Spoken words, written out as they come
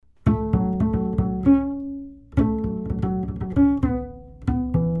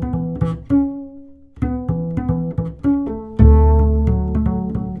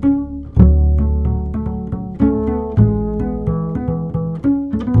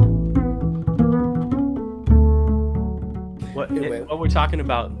ahead. Well, we're talking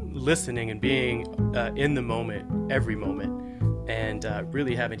about listening and being in the moment, every moment, and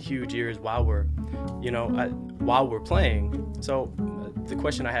really having huge ears while we're, while we're playing. So the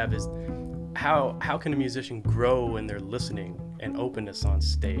question I have is, how can a musician grow in their listening and openness on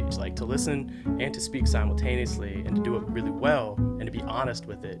stage, like to listen and to speak simultaneously and to do it really well and to be honest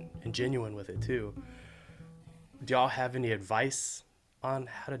with it and genuine with it too? Do y'all have any advice on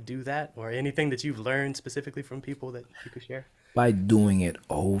how to do that, or anything that you've learned specifically from people that you could share? By doing it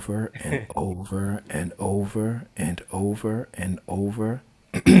over and over and over and over and over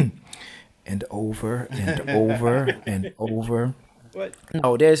and over and over and over. What?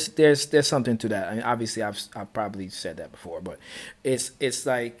 No, there's something to that. I mean, obviously, I've probably said that before, but it's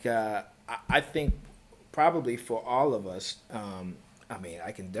like I think probably for all of us. I mean,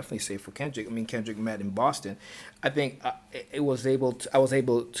 I can definitely say for Kendrick. I mean, Kendrick met in Boston. I think I was able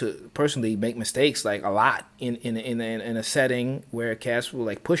to personally make mistakes like a lot in a setting where cats were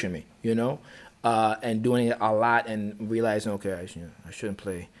like pushing me, and doing it a lot and realizing, okay, I shouldn't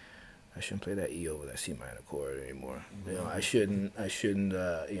play. I shouldn't play that E over that C minor chord anymore. I shouldn't. When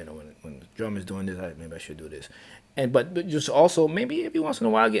the drum is doing this, maybe I should do this. And but just also maybe every once in a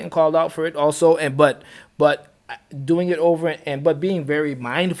while getting called out for it also. And but doing it over and but being very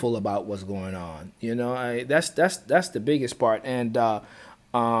mindful about what's going on. That's the biggest part. And I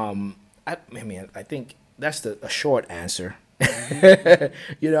mean, I think that's a short answer. I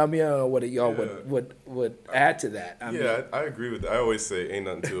mean, I don't know what y'all Yeah. would add to that. Yeah, I agree with that. I always say ain't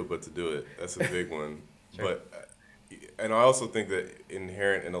nothing to it but to do it. That's a big one. But and I also think that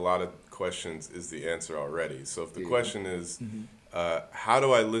inherent in a lot of questions is the answer already. So if the question is, how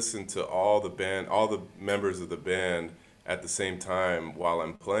do I listen to all the members of the band at the same time while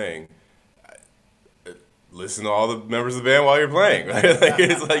I'm playing? Listen to all the members of the band while you're playing. Right? Like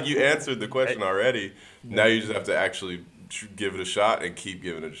it's like you answered the question already. Now you just have to actually give it a shot and keep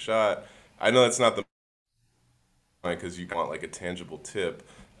giving it a shot. I know that's not the because you want like a tangible tip.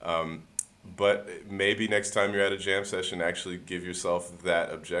 But maybe next time you're at a jam session, actually give yourself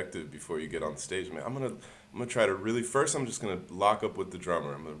that objective before you get on the stage. Man, I'm gonna try to really first. I'm just gonna lock up with the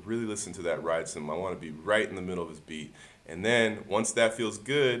drummer. I'm gonna really listen to that ride cymbal. I want to be right in the middle of his beat. And then once that feels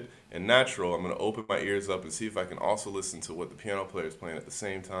good and natural, I'm gonna open my ears up and see if I can also listen to what the piano player is playing at the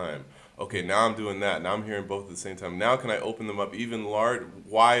same time. Okay, now I'm doing that. Now I'm hearing both at the same time. Now can I open them up even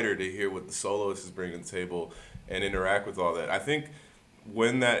wider to hear what the soloist is bringing to the table and interact with all that? I think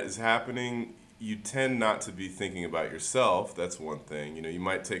when that is happening, you tend not to be thinking about yourself. That's one thing. You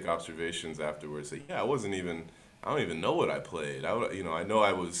might take observations afterwards. Say, yeah, I don't even know what I played. I know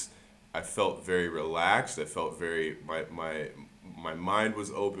I felt very relaxed. I felt my mind was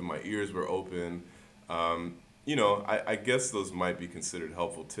open. My ears were open. I guess those might be considered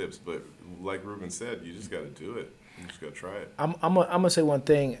helpful tips, but like Ruben said, you just got to do it. You just got to try it. I'm gonna say one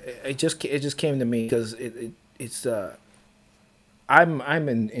thing. It just came to me because it's I've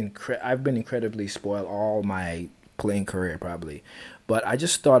been incredibly spoiled all my playing career probably, but I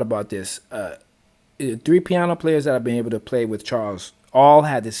just thought about this. Three piano players that I've been able to play with Charles all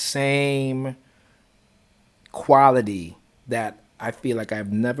had the same quality that I feel like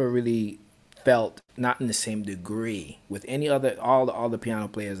I've never really felt, not in the same degree with any other all the piano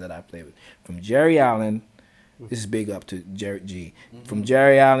players that I played with. From Jerry Allen, this is big up to Jerry G. From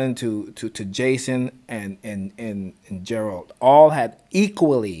Jerry Allen to Jason and Gerald, all had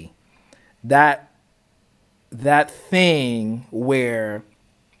equally that thing where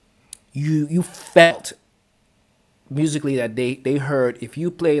you felt musically that they heard if you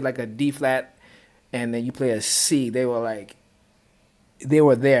played like a D flat and then you play a C, they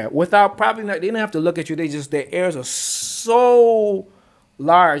were there without probably not, they didn't have to look at you. Their ears are so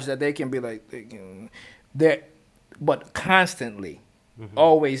large that they can be like they're but constantly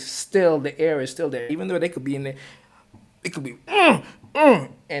always still the air is still there, even though they could be in there. It could be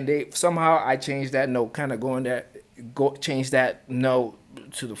and they somehow I changed that note, kind of change that note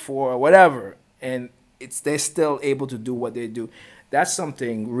to the four or whatever, and they're still able to do what they do. That's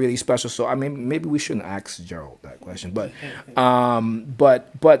something really special. So I mean, maybe we shouldn't ask Gerald that question, but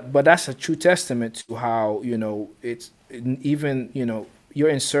but that's a true testament to how it's even you're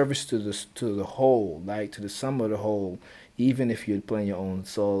in service to the whole, like to the sum of the whole. Even if you're playing your own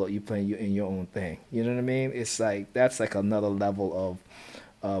solo, you're playing in your own thing. You know what I mean? It's like that's like another level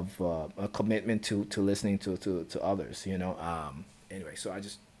of a commitment to listening to others. Anyway, so I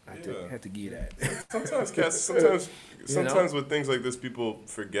Yeah. had to give you that. Sometimes, Cass, sometimes with things like this, people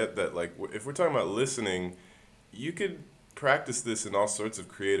forget that, like, if we're talking about listening, you could practice this in all sorts of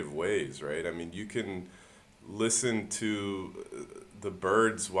creative ways, right? I mean, you can listen to the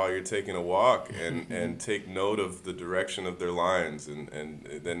birds while you're taking a walk, and take note of the direction of their lines,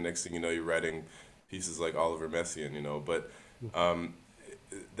 and then next thing you know, you're writing pieces like Oliver Messiaen, you know. But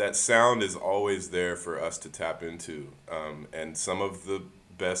that sound is always there for us to tap into, and some of the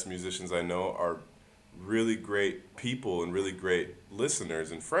best musicians I know are really great people and really great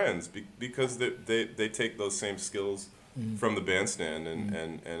listeners and friends, because they take those same skills from the bandstand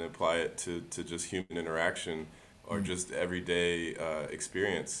and apply it to just human interaction or just everyday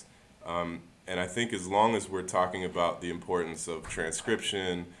experience. And I think as long as we're talking about the importance of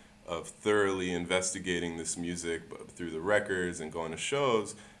transcription, of thoroughly investigating this music through the records and going to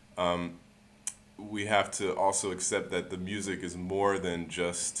shows, we have to also accept that the music is more than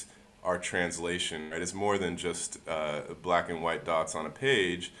just our translation, right? It's more than just black and white dots on a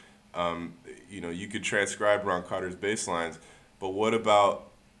page. You know, you could transcribe Ron Carter's bass lines, but what about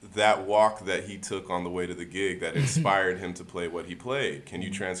that walk that he took on the way to the gig that inspired him to play what he played? Can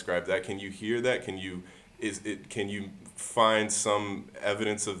you transcribe that? Can you hear that? Can you find some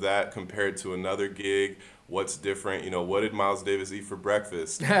evidence of that compared to another gig? What's different? You know, what did Miles Davis eat for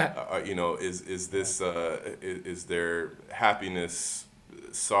breakfast? You know, is there happiness,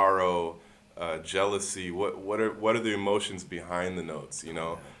 sorrow, jealousy? What are the emotions behind the notes? You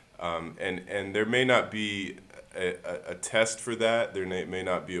know, and there may not be a test for that. There may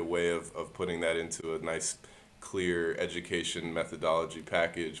not be a way of putting that into a nice, clear education methodology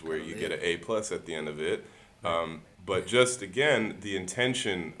package where you get an A+ at the end of it. But just again, the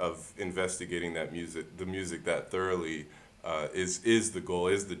intention of investigating that music, the music that thoroughly, is the goal,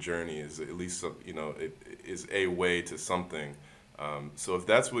 is the journey, is at least you know, it is a way to something. So if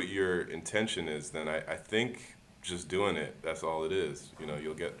that's what your intention is, then I think just doing it, that's all it is. You know,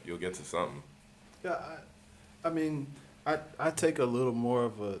 you'll get to something. Yeah, I mean, I take a little more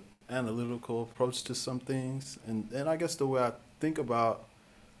of a analytical approach to some things, and I guess the way I think about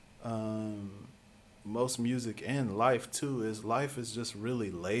most music and life too is life is just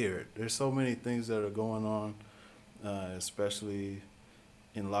really layered. There's so many things that are going on, especially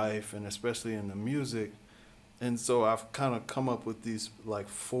in life and especially in the music. And so I've kind of come up with these like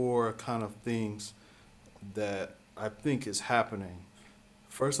 4 kind of things that I think is happening.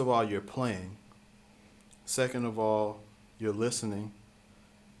 First of all, you're playing. Second of all, you're listening.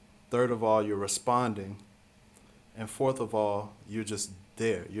 Third of all, you're responding. And fourth of all, you're just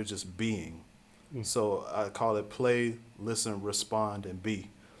there. You're just being. So I call it play, listen, respond, and be.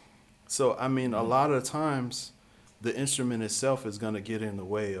 So, I mean, a lot of times the instrument itself is going to get in the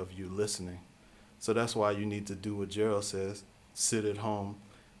way of you listening. So that's why you need to do what Gerald says, sit at home,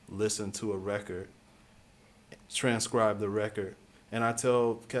 listen to a record, transcribe the record. And I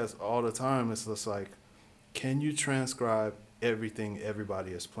tell cats all the time, it's just like, can you transcribe everything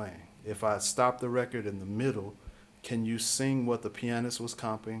everybody is playing? If I stop the record in the middle, can you sing what the pianist was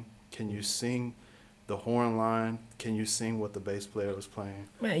comping? Can you sing the horn line? Can you sing what the bass player was playing?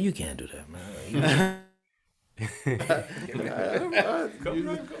 Man, you can't do that, man.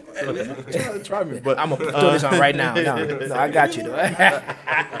 Try me, but I'm gonna throw this on right now. No, I got you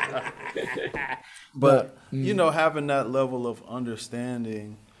though. But you know, having that level of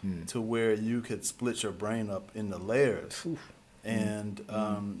understanding to where you could split your brain up into layers, and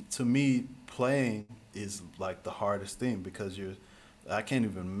to me, playing is like the hardest thing because I can't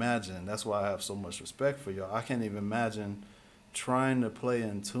even imagine. That's why I have so much respect for y'all. I can't even imagine trying to play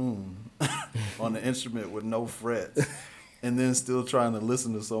in tune on the instrument with no frets and then still trying to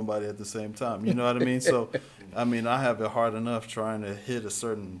listen to somebody at the same time. You know what I mean? So, I mean, I have it hard enough trying to hit a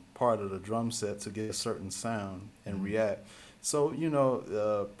certain part of the drum set to get a certain sound and react. So, you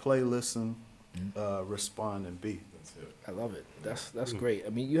know, play, listen, respond, and be. That's it. I love it. That's great. I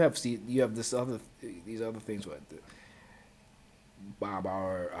mean, you have these other things. What Bob,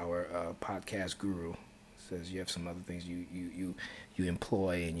 our podcast guru, says you have some other things you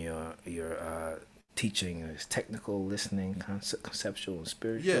employ in your teaching. Is technical, listening, conceptual, and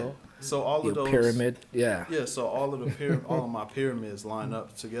spiritual. Yeah. So all of those pyramid. Yeah. Yeah. So all of my pyramids line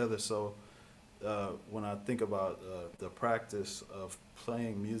up together. So when I think about the practice of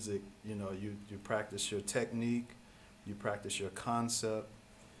playing music, you know, you practice your technique, you practice your concept,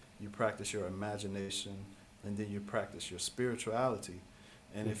 you practice your imagination, and then you practice your spirituality.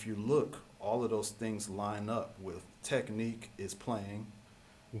 And if you look, all of those things line up with technique is playing,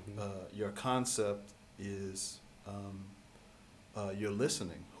 your concept is you're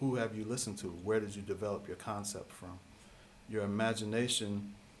listening. Who have you listened to? Where did you develop your concept from? Your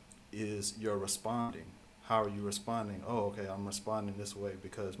imagination is you're responding. How are you responding? Oh, okay, I'm responding this way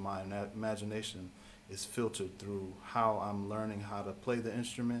because my imagination is filtered through how I'm learning how to play the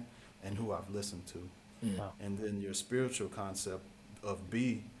instrument and who I've listened to. Wow. And then your spiritual concept of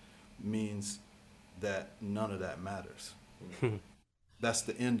B means that none of that matters. That's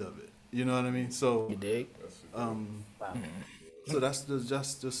the end of it. You know what I mean? So, You dig? so that's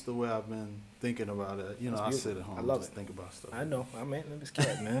just the way I've been thinking about it. You know, I sit at home I and love just it. think about stuff. I know. I mean, this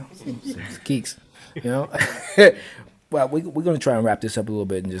cat, man. It's geeks. You know? Well, we're going to try and wrap this up a little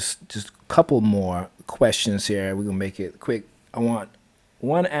bit and just a couple more questions here. We're going to make it quick. I want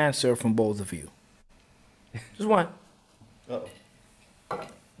one answer from both of you. Just one. Uh-oh.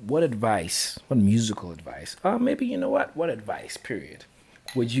 What advice, what musical advice, maybe, you know what advice, period,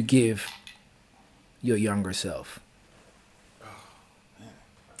 would you give your younger self?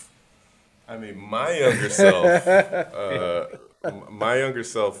 I mean, my younger self, my younger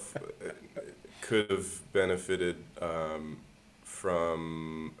self could have benefited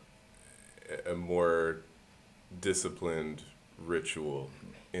from a more disciplined ritual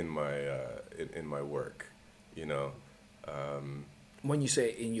in my work. You know, When you say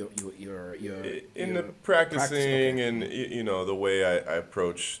in your in the practice, practicing okay. and you know the way I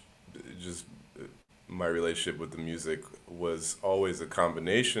approach just my relationship with the music was always a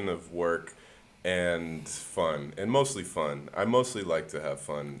combination of work and fun, and mostly fun. I mostly like to have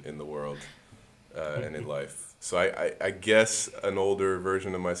fun in the world and in life. So I guess an older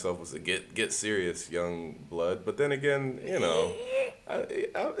version of myself was a get serious young blood, but then again, you know,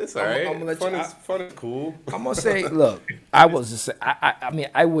 it's all right. I'm gonna let Fun you- is fun is cool. I'm gonna say, look, I was just say, I mean,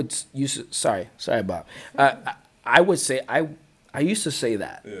 I would use. Sorry, Bob. I would say I used to say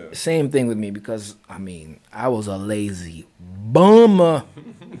that. Yeah. Same thing with me because I mean I was a lazy bummer.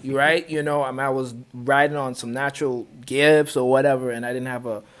 You right? You know, I mean I was riding on some natural gifts or whatever, and I didn't have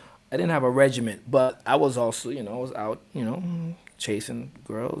a regiment. But I was also, you know, I was out, you know, chasing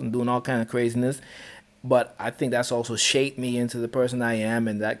girls and doing all kind of craziness. But I think that's also shaped me into the person I am,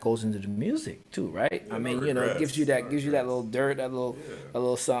 and that goes into the music too, right? Yeah, I mean, no you know, it regrets, gives you that no little dirt, a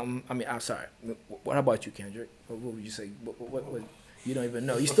little something. I mean, I'm sorry. What about you, Kendrick? What would you say? What you don't even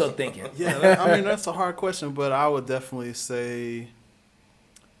know. You still thinking? Yeah, I mean that's a hard question, but I would definitely say,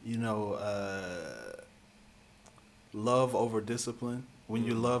 you know, love over discipline. When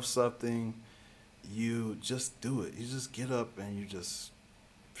you love something, you just do it. You just get up and you just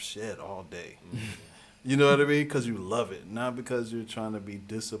shed all day. You know what I mean? Because you love it, not because you're trying to be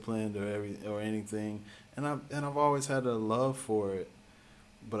disciplined or anything. And I've always had a love for it,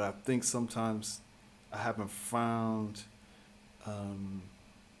 but I think sometimes I haven't found.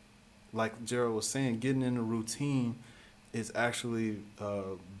 Like Gerald was saying, getting in a routine is actually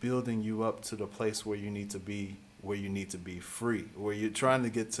building you up to the place where you need to be free, where you're trying to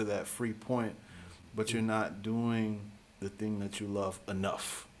get to that free point, but you're not doing the thing that you love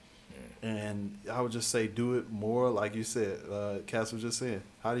enough. And I would just say do it more, like you said, Cass was just saying,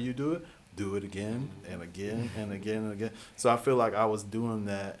 how do you do it? Do it again and again and again and again. So I feel like I was doing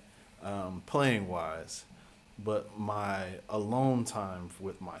that playing wise. But my alone time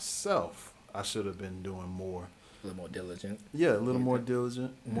with myself, I should have been doing more. A little more diligent. Yeah, a little more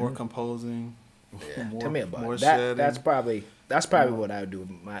diligent, more composing. Yeah. More, Tell me about more it. That, shedding. that's probably what I would do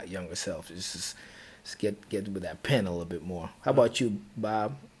with my younger self. Just get with that pen a little bit more. How about you,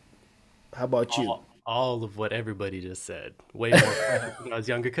 Bob? How about you? All of what everybody just said, way more when I was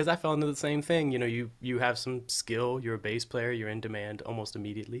younger, because I fell into the same thing. You know, you have some skill, you're a bass player, you're in demand almost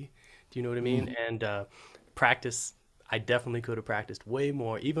immediately. Do you know what I mean? And practice, I definitely could have practiced way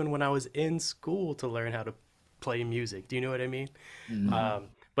more, even when I was in school to learn how to play music. Do you know what I mean?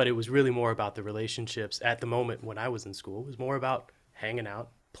 But it was really more about the relationships at the moment when I was in school. It was more about hanging out,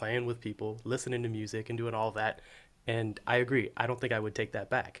 playing with people, listening to music, and doing all that. And I agree. I don't think I would take that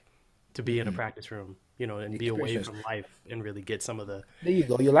back to be in a practice room, you know, and be away Experiences. from life and really get some of the. There you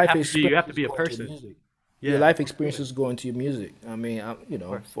go. Your life experience. You have to be a go into person. music. Yeah. Your life experiences go into your music. I mean, you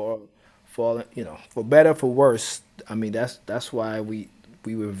know, for you know, for better for worse. I mean, that's why we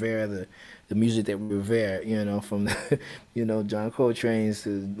revere the music that we revere. You know, from you know John Coltrane's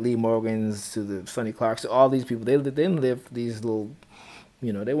to Lee Morgan's to the Sonny Clarks to all these people. They didn't live these little.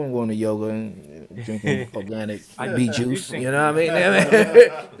 You know, they weren't going to yoga and drinking organic beet juice. You know what I mean?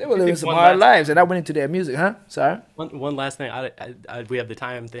 They were living some One hard last- lives, and I went into their music, huh? Sorry. One last thing, we have the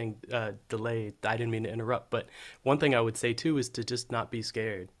time thing delayed. I didn't mean to interrupt, but one thing I would say too is to just not be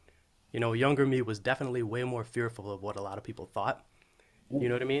scared. You know, younger me was definitely way more fearful of what a lot of people thought. You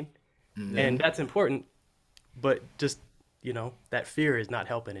know what I mean? And that's important, but just, you know, that fear is not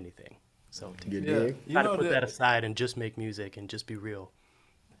helping anything. So You Yeah, dig? you try to know put that aside and just make music and just be real.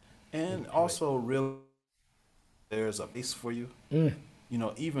 And also, really, there's a place for you. You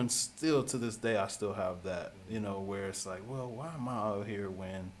know, even still to this day, I still have that. You know, where it's like, well, why am I out here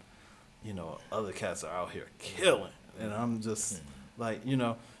when, you know, other cats are out here killing, and I'm just Like,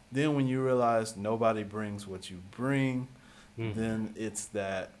 then when you realize nobody brings what you bring, Mm. then it's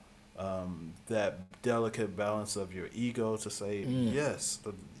that that delicate balance of your ego to say, yes,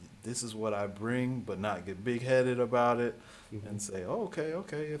 this is what I bring, but not get big-headed about it, and say, oh,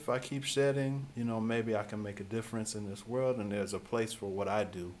 okay, if I keep shedding, maybe I can make a difference in this world, and there's a place for what I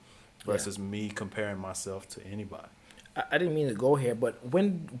do versus me comparing myself to anybody. I didn't mean to go here, but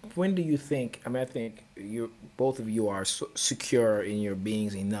when do you think? I mean, I think both of you are secure in your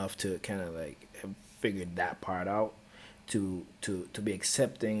beings enough to kind of like have figured that part out, to be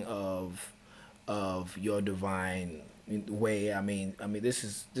accepting of your divine way. I mean,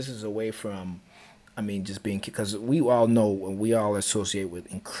 this is away from, I mean, just being, because we all know and we all associate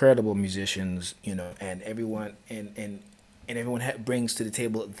with incredible musicians, and everyone and everyone brings to the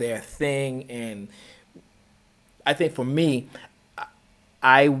table their thing. And I think for me,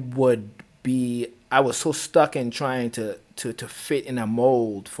 I was so stuck in trying to fit in a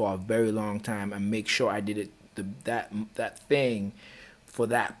mold for a very long time and make sure I did it that thing for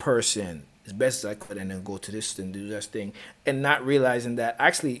that person as best as I could, and then go to this and do this thing, and not realizing that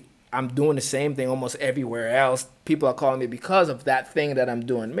actually I'm doing the same thing almost everywhere else. People are calling me because of that thing that I'm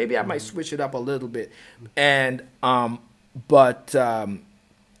doing. Maybe I might switch it up a little bit, and but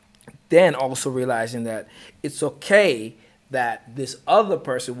then also realizing that it's okay that this other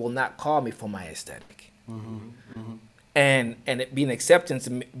person will not call me for my aesthetic. And it being accepting,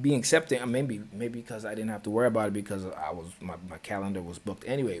 and maybe because I didn't have to worry about it because my calendar was booked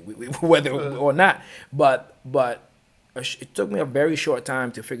anyway, whether or not. But it took me a very short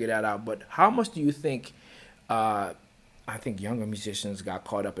time to figure that out. But how much do you think? I think younger musicians got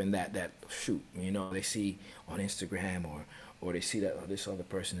caught up in that shoot. They see on Instagram or they see that, oh, this other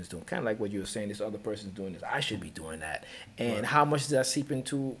person is doing, kind of like what you were saying, this other person is doing this, I should be doing that. And how much does that seep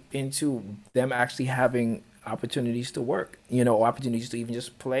into them actually having opportunities to work, or opportunities to even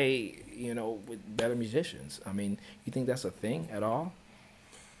just play, with better musicians? I mean, you think that's a thing at all?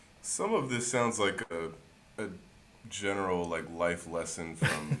 Some of this sounds like a general like life lesson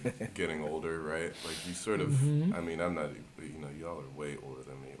from getting older, right? Like you sort of, I mean, I'm not, y'all are way older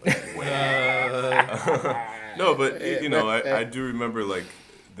than me, like way. No, but I do remember like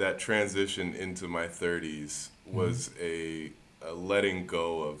that transition into my 30s was a letting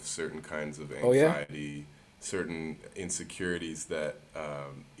go of certain kinds of anxiety, certain insecurities that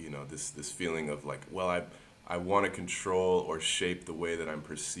this feeling of like, well, I want to control or shape the way that I'm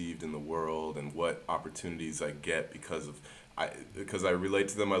perceived in the world and what opportunities I get because I relate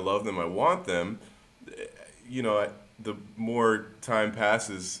to them, I love them, I want them. The more time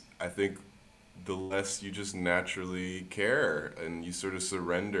passes, I think the less you just naturally care and you sort of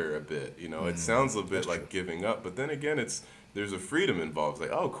surrender a bit. It sounds a bit like giving up, but then again, there's a freedom involved.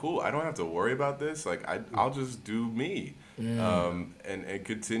 It's like, oh, cool, I don't have to worry about this. Like, I'll just do me, and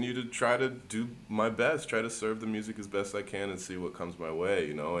continue to try to do my best, try to serve the music as best I can and see what comes my way,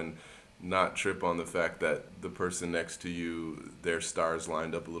 and not trip on the fact that the person next to you, their stars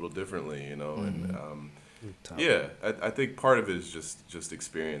lined up a little differently, and I think part of it is just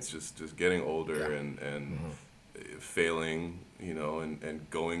experience, just getting older and failing, and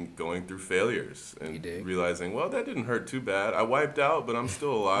going through failures and realizing, well, that didn't hurt too bad. I wiped out, but I'm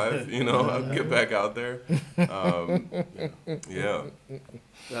still alive. I'll get back out there. I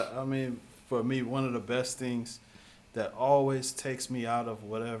mean, for me, one of the best things that always takes me out of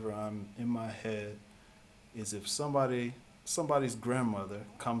whatever I'm in my head is if somebody's grandmother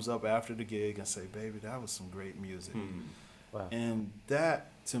comes up after the gig and say, baby, that was some great music. Wow. And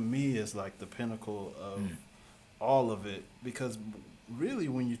that to me is like the pinnacle of all of it, because really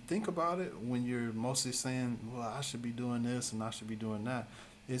when you think about it, when you're mostly saying, well, I should be doing this and I should be doing that,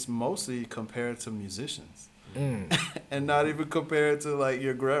 it's mostly compared to musicians. And not even compared to like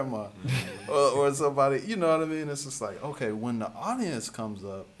your grandma or somebody, you know what I mean? It's just like, okay, when the audience comes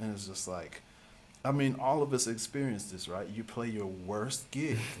up and it's just like, I mean, all of us experience this, right? You play your worst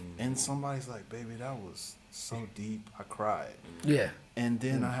gig and somebody's like, baby, that was so deep, I cried. Yeah. And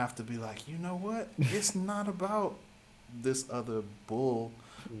then I have to be like, you know what? It's not about this other bull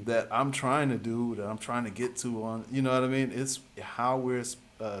that I'm trying to do, that I'm trying to get to on, you know what I mean? It's how we're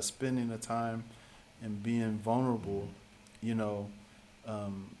spending the time and being vulnerable.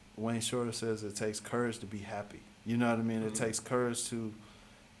 Wayne Shorter says it takes courage to be happy. You know what I mean? It takes courage to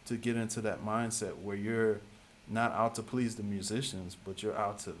get into that mindset where you're not out to please the musicians, but you're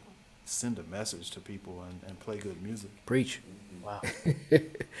out to send a message to people and play good music. Preach. Wow.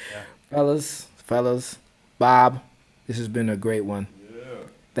 Fellas, Bob, this has been a great one. Yeah.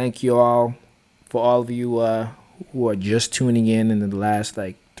 Thank you all. For all of you who are just tuning in the last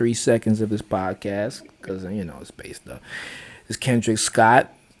like 3 seconds of this podcast, because it's based is Kendrick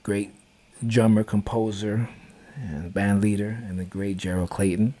Scott, great drummer, composer, and band leader, and the great Gerald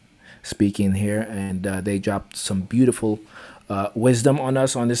Clayton speaking here. And they dropped some beautiful wisdom on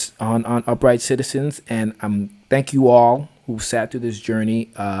us on Upright Citizens. And thank you all who sat through this journey,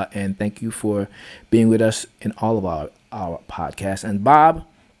 and thank you for being with us in all of our podcasts. And Bob,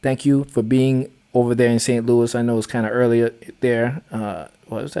 thank you for being over there in St. Louis. I know it's kind of earlier there.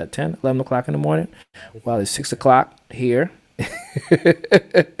 What was that, 10, 11 o'clock in the morning? Well, it's 6 o'clock here.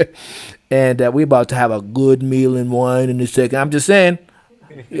 And we're about to have a good meal and wine in a second. I'm just saying,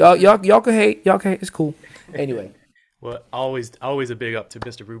 y'all can hate. Y'all can hate. It's cool. Anyway. Well, always a big up to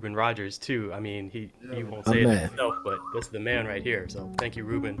Mr. Ruben Rogers too. I mean, he won't say it himself, but this is the man right here. So thank you,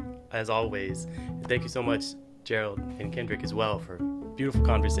 Ruben, as always. And thank you so much, Gerald and Kendrick, as well, for beautiful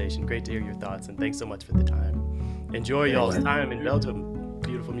conversation. Great to hear your thoughts, and thanks so much for the time. Enjoy y'all's time in Belgium.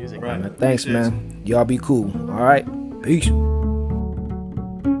 Beautiful music. Right, man. Thanks, man. Y'all be cool. All right. Peace.